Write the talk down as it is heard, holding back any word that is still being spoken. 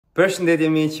Përshëndetje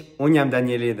miq, unë jam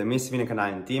Danieli dhe mirë se vini në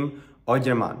kanalin tim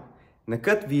OGjerman. Në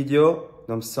këtë video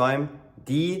do mësojmë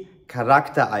die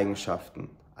Charaktereigenschaften,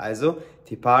 also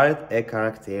tiparet e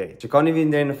karakterit. Shikoni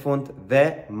videon deri në fund dhe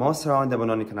mos harroni të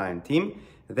abononi kanalin tim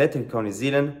dhe të klikoni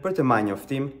zilën për të marrë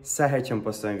njoftim sa herë që më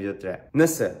postojmë video të re.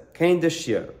 Nëse keni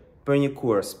dëshirë për një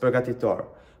kurs përgatitor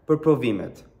për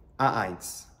provimet A1,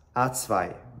 A2,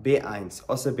 B1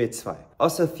 ose B2,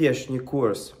 ose thjesht një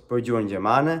kurs për gjuhën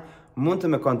gjermane, mund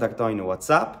të me kontaktoni në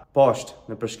WhatsApp,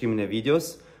 poshtë në përshkrimin e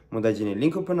videos, mund të gjeni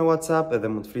linkun për në WhatsApp edhe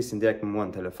mund të flisin direkt me mua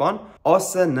në telefon,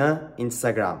 ose në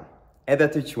Instagram, edhe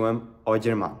të quhem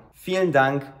OGjerman. Vielen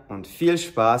Dank und viel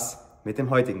Spaß mit dem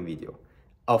heutigen Video.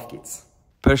 Auf geht's!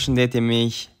 Përshëndetje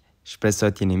miq,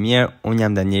 shpresoj të jeni mirë. Unë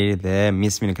jam Danieli dhe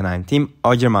mirë se vini në kanalin tim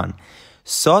OGjerman.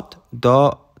 Sot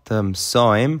do të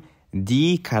mësojmë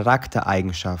die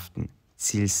Charaktereigenschaften,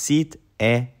 cilësitë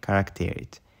e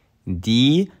karakterit.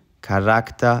 Die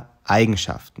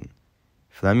Charaktereigenschaften.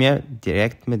 Fillojmë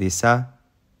direkt me disa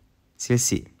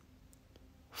cilësi.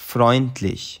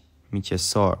 Freundlich,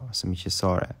 miqësor ose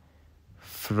miqësore.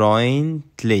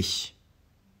 Freundlich.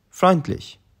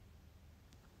 Freundlich.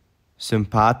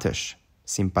 Sympathisch,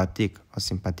 simpatik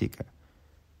ose simpatike.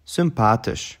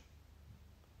 Sympathisch.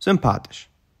 Sympathisch.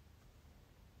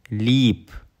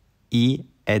 Lieb, I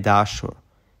e dashur.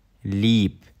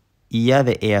 Lieb, I-a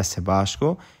dhe E-a së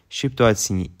bashku shqiptohet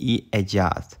si një I e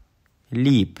gjatë.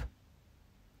 Lieb.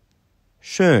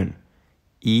 Schön,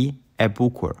 I e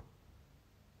bukur.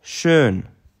 Schön,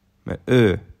 me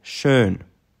Ö, schön.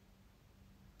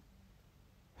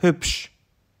 Hübsch,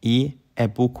 I e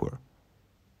bukur.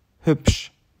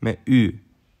 Hübsch, me Y.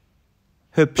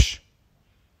 Hübsch.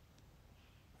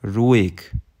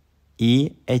 Ruhig,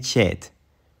 I e qetë.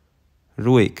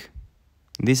 Ruhig.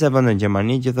 Në disa vende në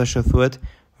Gjermani gjithashtu thuhet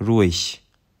ruhig.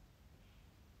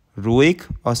 Ruhig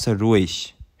ose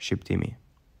ruhig, shqiptimi.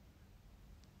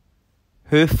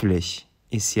 Höflich,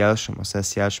 I sjellshëm ose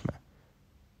sjellshme.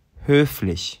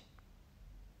 Höflich.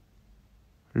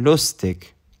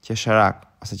 Lustig, qesharak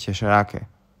ose qesharake.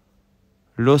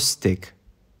 Lustig.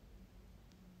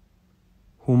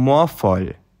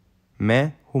 Humorvoll,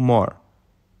 me humor.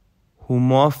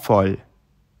 Humorvoll.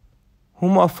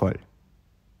 Humorvoll.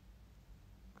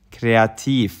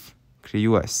 Kreativ,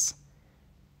 krijues.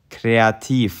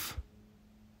 Kreativ.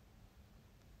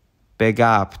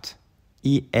 Begabt,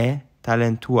 I e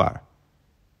talentuar.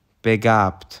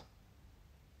 Begabt.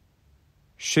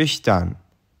 Schüchtern,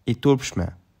 I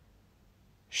turpshme.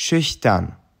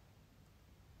 Schüchtern.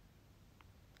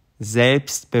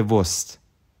 Selbstbewusst,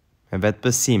 me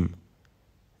vetbesim.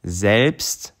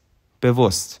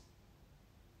 Selbstbewusst.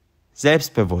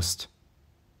 Selbstbewusst.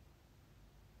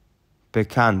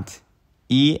 Bekannt,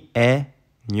 I e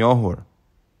njohur.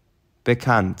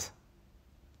 Bekannt.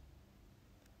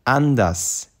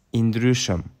 Anders, I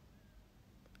ndryshëm.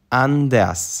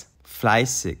 Anders.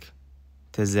 Fleißig,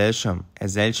 të zelshëm, e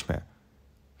zelshme.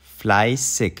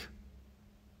 Fleißig.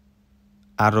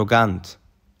 Arrogant,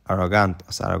 arrogant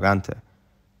ose arrogante.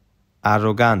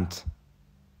 Arrogant.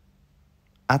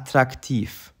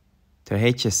 Attraktiv,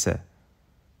 tërheqëse.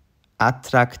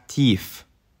 Attraktiv.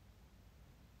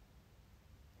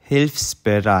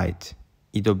 Hilfsbereit,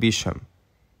 I dobishëm.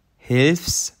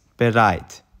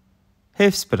 Hilfsbereit.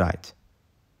 Hilfsbereit.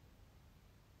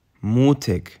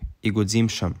 Mutig, I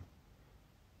guximshëm.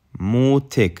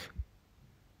 Mutig.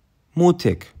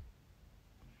 Mutig.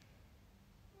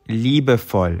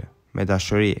 Liebevoll, me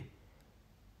dashuri.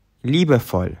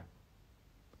 Liebevoll.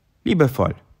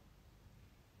 Liebevoll.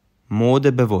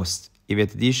 Modebewusst, I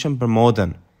vetëdijshëm për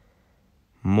modën.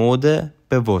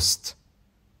 Modebewusst.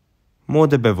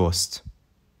 Modebewusst.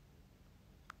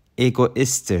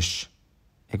 Egoistisch,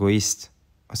 egoist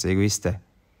ose egoiste.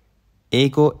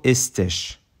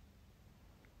 Egoistisch.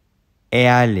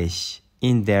 Ehrlich,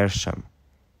 I ndershëm.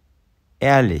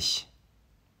 Ehrlich.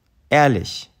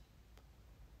 Ehrlich.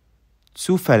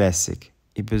 Zuverlässig,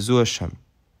 I besueshëm.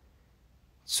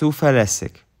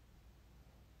 Zuverlässig.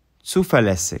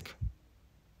 Zuverlässig.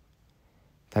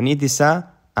 Tani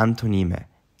disa antonime,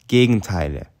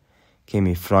 Gegenteile.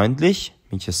 Kemi freundlich,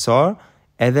 miqësor,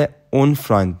 edhe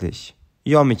unfreundlich,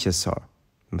 jo miqësor.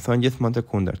 Më thonë gjithmonë të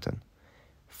kundërtën.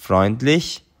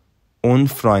 Freundlich,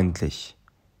 unfreundlich.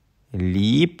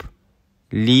 Lieb,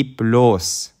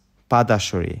 lieblos, pa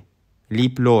dashuri.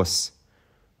 Lieblos.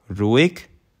 Ruhig,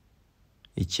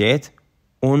 I qetë,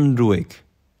 unruhig,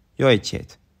 jo I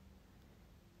qetë.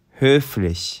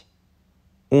 Höflich,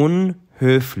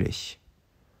 unhöflich.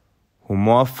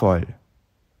 Humorvoll.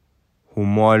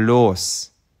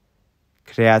 Humorlos.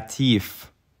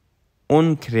 Kreativ.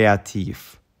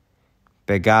 Unkreativ.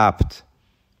 Begabt,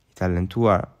 I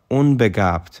talentuar,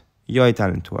 unbegabt, jo I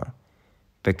talentuar.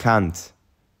 Bekannt,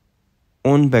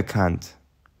 unbekannt,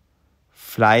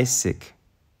 fleißig,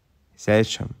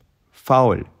 seltsam,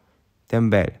 faul,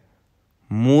 tembel,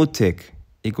 mutig,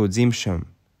 I godzimshëm,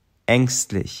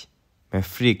 ängstlich,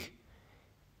 mefrik,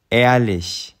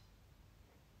 ehrlich,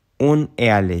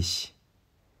 unehrlich,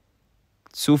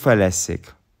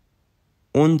 zuverlässig,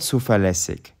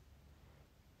 unzuverlässig,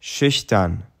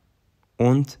 schüchtern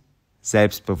und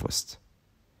selbstbewusst.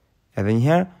 Edhe një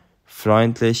herë,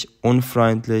 freundlich,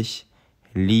 unfreundlich,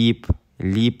 lieb,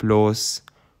 lieblos,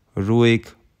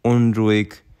 ruhig,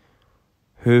 unruhig,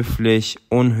 höflich,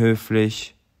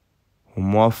 unhöflich,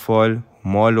 humorvoll,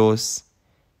 humorlos,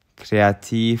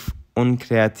 kreativ,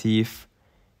 unkreativ,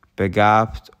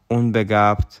 begabt,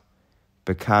 unbegabt,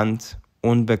 bekannt,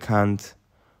 unbekannt,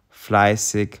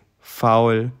 fleißig,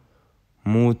 faul,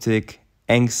 mutig,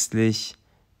 ängstlich,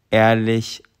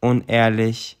 ehrlich,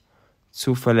 unehrlich,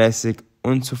 zuverlässig,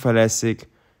 unzuverlässig,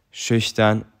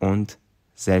 schüchtern und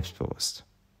selbstbewusst.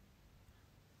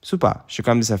 Super,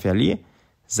 shikojmë disa fjali.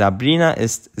 Sabrina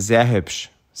ist sehr hübsch.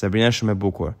 Sabrina është shumë e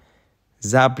bukur.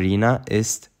 Sabrina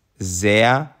ist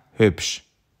sehr hübsch.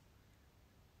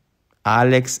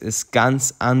 Alex ist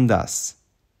ganz anders.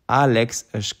 Alex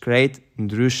është krejt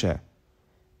ndryshe.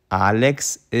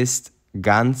 Alex ist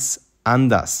ganz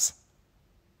anders.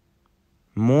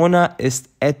 Mona ist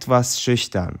etwas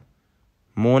schüchtern.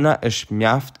 Mona është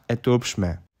mjaft e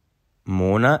turpshme.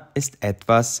 Mona ist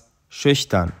etwas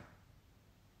schüchtern.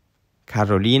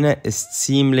 Caroline ist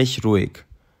ziemlich ruhig.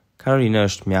 Caroline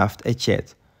është mjaft e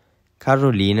qetë.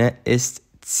 Caroline ist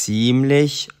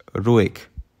ziemlich ruhig.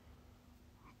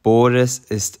 Boris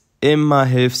ist immer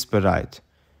hilfsbereit.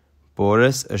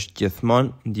 Boris është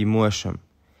gjithmonë ndihmueshëm.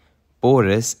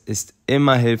 Boris ist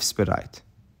immer hilfsbereit.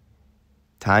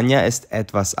 Tanja ist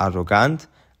etwas arrogant,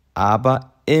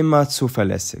 aber immer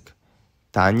zuverlässig.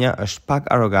 Tanja është pak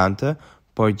arrogante,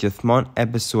 por gjithmonë e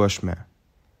besueshme.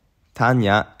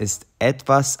 Tanja ist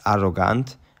etwas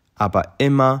arrogant, aber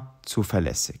immer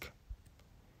zuverlässig.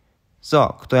 So,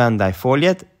 këto janë ndaj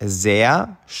foljet.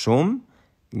 Sehr, shumë,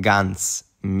 ganz,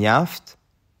 mjaft,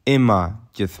 immer,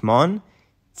 gjithmonë,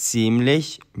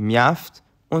 ziemlich, mjaft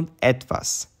und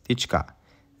etwas, diçka.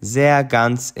 Sehr,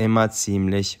 ganz, immer,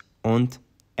 ziemlich und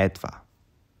etwa.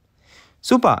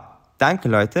 Super! Danke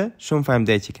Leute, shumë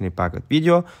faleminderit që keni parë këtë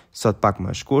video. Sot pak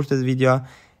më shkurtër video,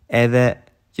 edhe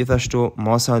gjithashtu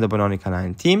mos harroni të abononi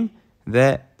kanalin tim dhe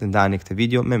të ndani këtë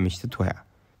video me miqtë tuaja.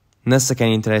 Nëse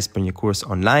keni interes për një kurs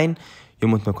online, ju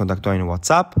mund të më kontaktoni në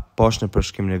WhatsApp, poshtë në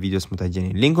përshkrimin e videos mund ta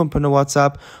gjeni linkun për në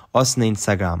WhatsApp ose në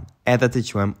Instagram, edhe të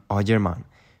quhem OGjerman.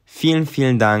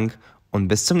 Vielen Dank und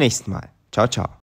bis zum nächsten Mal. Ciao, ciao.